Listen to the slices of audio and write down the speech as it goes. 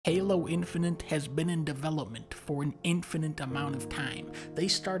Halo Infinite has been in development for an infinite amount of time. They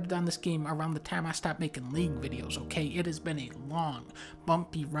started on this game around the time I stopped making League videos, okay? It has been a long,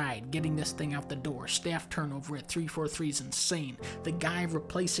 bumpy ride getting this thing out the door. Staff turnover at 343 is insane. The guy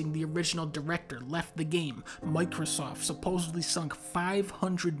replacing the original director left the game. Microsoft supposedly sunk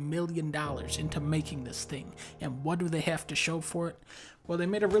 $500 million into making this thing. And what do they have to show for it? Well, they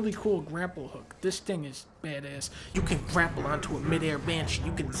made a really cool grapple hook. This thing is badass. You can grapple onto a mid-air banshee.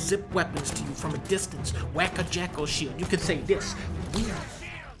 You can zip weapons to you from a distance. Whack a jackal shield. You can say this.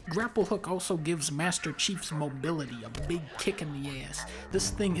 Grapple hook also gives Master Chief's mobility a big kick in the ass. This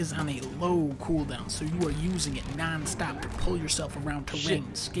thing is on a low cooldown, so you are using it non-stop to pull yourself around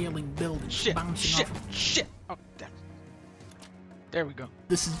terrain, scaling buildings, bouncing off. Oh, there we go.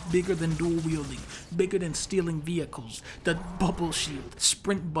 This is bigger than dual wielding, bigger than stealing vehicles, the bubble shield,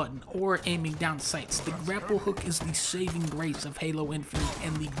 sprint button, or aiming down sights. The grapple hook is the saving grace of Halo Infinite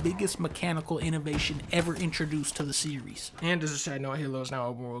and the biggest mechanical innovation ever introduced to the series. And as a side note, Halo is now an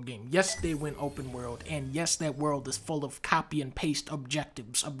open world game. Yes, they went open world, and yes, that world is full of copy and paste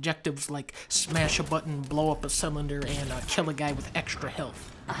objectives. Objectives like smash a button, blow up a cylinder, and kill a guy with extra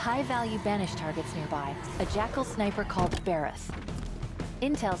health. A high-value banish target's nearby, a jackal sniper called Barris.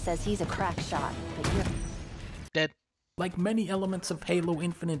 Intel says he's a crack shot, but you're dead. Like many elements of Halo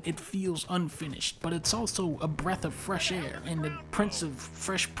Infinite, it feels unfinished, but it's also a breath of fresh air and the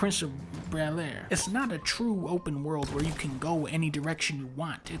Fresh Prince of Bel-Air. It's not a true open world where you can go any direction you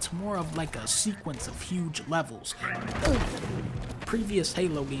want. It's more of like a sequence of huge levels. Previous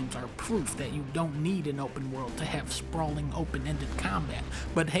Halo games are proof that you don't need an open world to have sprawling, open-ended combat,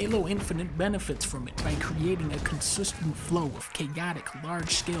 but Halo Infinite benefits from it by creating a consistent flow of chaotic,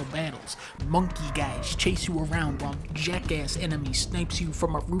 large-scale battles. Monkey guys chase you around while jackass enemy snipes you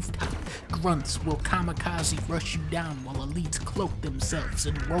from a rooftop. Grunts will kamikaze rush you down while elites cloak themselves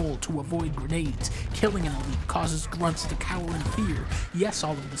and roll to avoid grenades. Killing an elite causes grunts to cower in fear. Yes,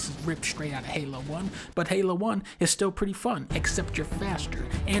 all of this is ripped straight out of Halo 1, but Halo 1 is still pretty fun, except you're faster.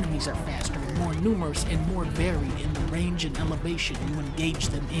 Enemies are faster, more numerous, and more varied in the range and elevation you engage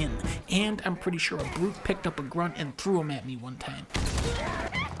them in. And I'm pretty sure a brute picked up a grunt and threw him at me one time.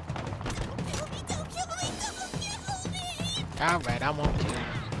 Alright, I won't kill you.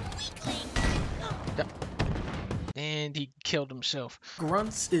 And he killed himself.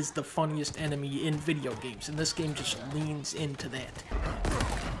 Grunts is the funniest enemy in video games, and this game just leans into that.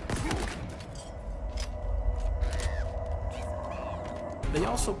 They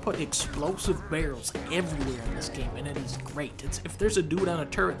also put explosive barrels everywhere in this game, and it is great. If there's a dude on a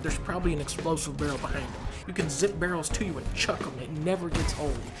turret, there's probably an explosive barrel behind him. You can zip barrels to you and chuck them. It never gets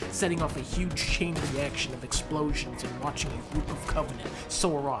old, setting off a huge chain reaction of explosions and watching a group of Covenant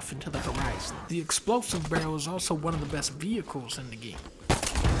soar off into the horizon. The explosive barrel is also one of the best vehicles in the game.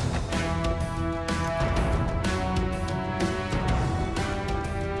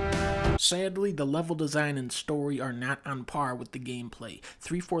 Sadly, the level design and story are not on par with the gameplay.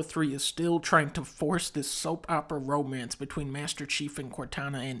 343 is still trying to force this soap opera romance between Master Chief and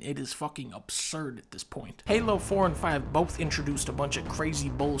Cortana, and it is fucking absurd at this point. Halo 4 and 5 both introduced a bunch of crazy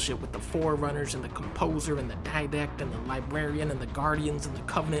bullshit with the Forerunners and the Composer and the Didact and the Librarian and the Guardians, and the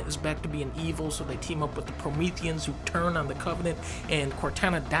Covenant is back to being evil, so they team up with the Prometheans who turn on the Covenant, and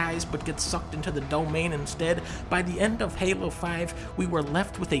Cortana dies but gets sucked into the domain instead. By the end of Halo 5, we were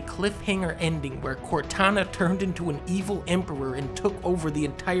left with a cliffhanger ending where Cortana turned into an evil emperor and took over the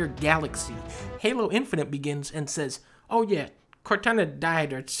entire galaxy. Halo Infinite begins and says, "Oh yeah, Cortana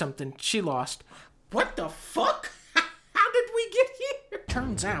died or something, she lost." What the fuck? How did we get here?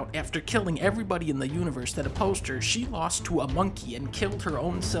 Turns out, after killing everybody in the universe that opposed her, she lost to a monkey and killed her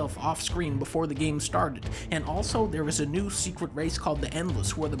own self off-screen before the game started. And also, there is a new secret race called the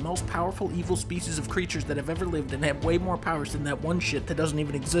Endless, who are the most powerful evil species of creatures that have ever lived and have way more powers than that one shit that doesn't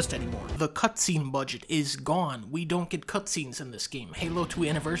even exist anymore. The cutscene budget is gone. We don't get cutscenes in this game. Halo 2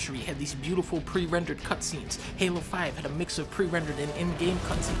 Anniversary had these beautiful pre-rendered cutscenes. Halo 5 had a mix of pre-rendered and in-game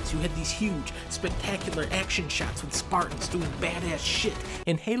cutscenes. You had these huge, spectacular action shots with Spartans doing badass shit.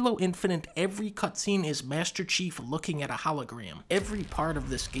 In Halo Infinite, every cutscene is Master Chief looking at a hologram. Every part of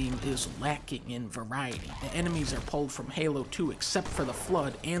this game is lacking in variety. The enemies are pulled from Halo 2 except for the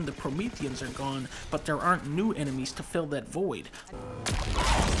Flood, and the Prometheans are gone, but there aren't new enemies to fill that void.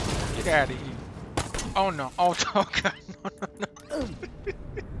 Get out of here. Oh no, oh god,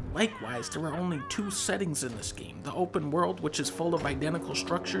 no. Likewise, there are only two settings in this game, the open world, which is full of identical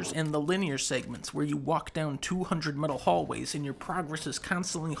structures, and the linear segments, where you walk down 200 metal hallways and your progress is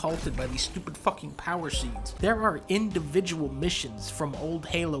constantly halted by these stupid fucking power seeds. There are individual missions from old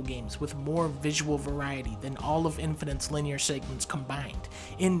Halo games with more visual variety than all of Infinite's linear segments combined.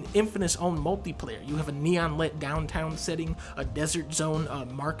 In Infinite's own multiplayer, you have a neon-lit downtown setting, a desert zone, a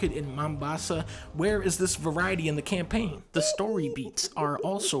market in Mombasa. Where is this variety in the campaign? The story beats are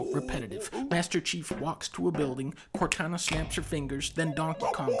also repetitive. Master Chief walks to a building, Cortana snaps her fingers, then Donkey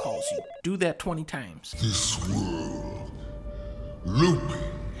Kong calls you. Do that 20 times. This world, looping,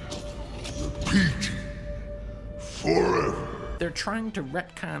 repeating, forever. They're trying to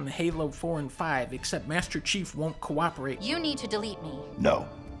retcon Halo 4 and 5, except Master Chief won't cooperate. You need to delete me. No.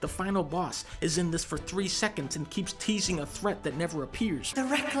 The final boss is in this for 3 seconds and keeps teasing a threat that never appears. The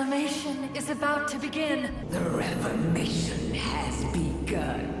reclamation is about to begin. The reformation has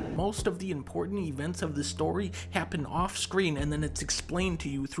begun. Most of the important events of the story happen off-screen and then it's explained to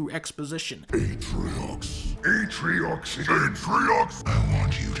you through exposition. Atriox. Atriox. Atriox. I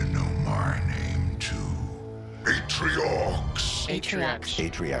want you to know my name too. Atriox. Atriox.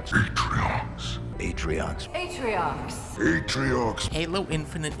 Atriox. Atriox. Atriox. Atriox. Atriox. Halo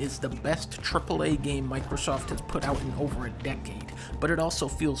Infinite is the best AAA game Microsoft has put out in over a decade, but it also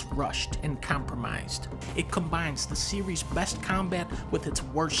feels rushed and compromised. It combines the series' best combat with its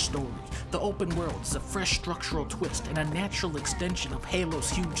worst story. The open world is a fresh structural twist and a natural extension of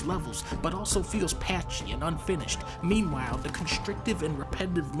Halo's huge levels, but also feels patchy and unfinished. Meanwhile, the constrictive and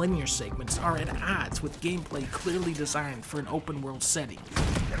repetitive linear segments are at odds with gameplay clearly designed for an open world setting.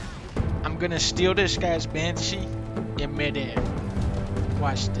 I'm gonna steal this guy's Banshee in midair.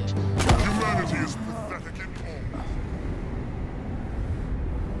 Watch this. Humanity is pathetic.